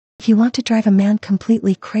You want to drive a man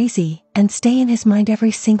completely crazy and stay in his mind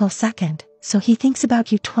every single second, so he thinks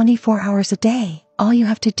about you 24 hours a day. All you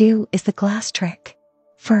have to do is the glass trick.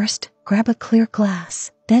 First, grab a clear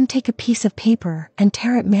glass, then take a piece of paper and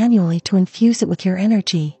tear it manually to infuse it with your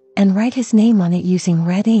energy, and write his name on it using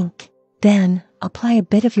red ink. Then, apply a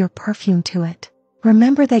bit of your perfume to it.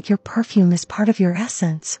 Remember that your perfume is part of your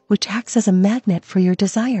essence, which acts as a magnet for your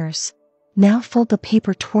desires. Now fold the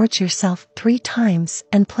paper towards yourself 3 times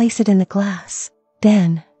and place it in the glass.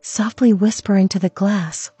 Then, softly whisper into the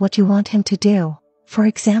glass what you want him to do. For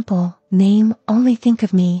example, name, only think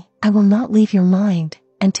of me, I will not leave your mind,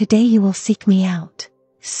 and today you will seek me out.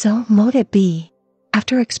 So mote it be.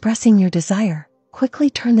 After expressing your desire, quickly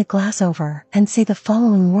turn the glass over and say the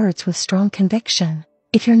following words with strong conviction.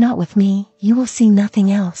 If you're not with me, you will see nothing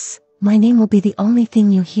else. My name will be the only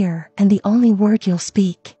thing you hear and the only word you'll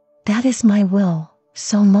speak. That is my will,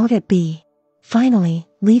 so mote it be. Finally,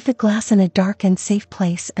 leave the glass in a dark and safe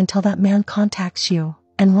place until that man contacts you,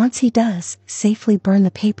 and once he does, safely burn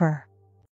the paper.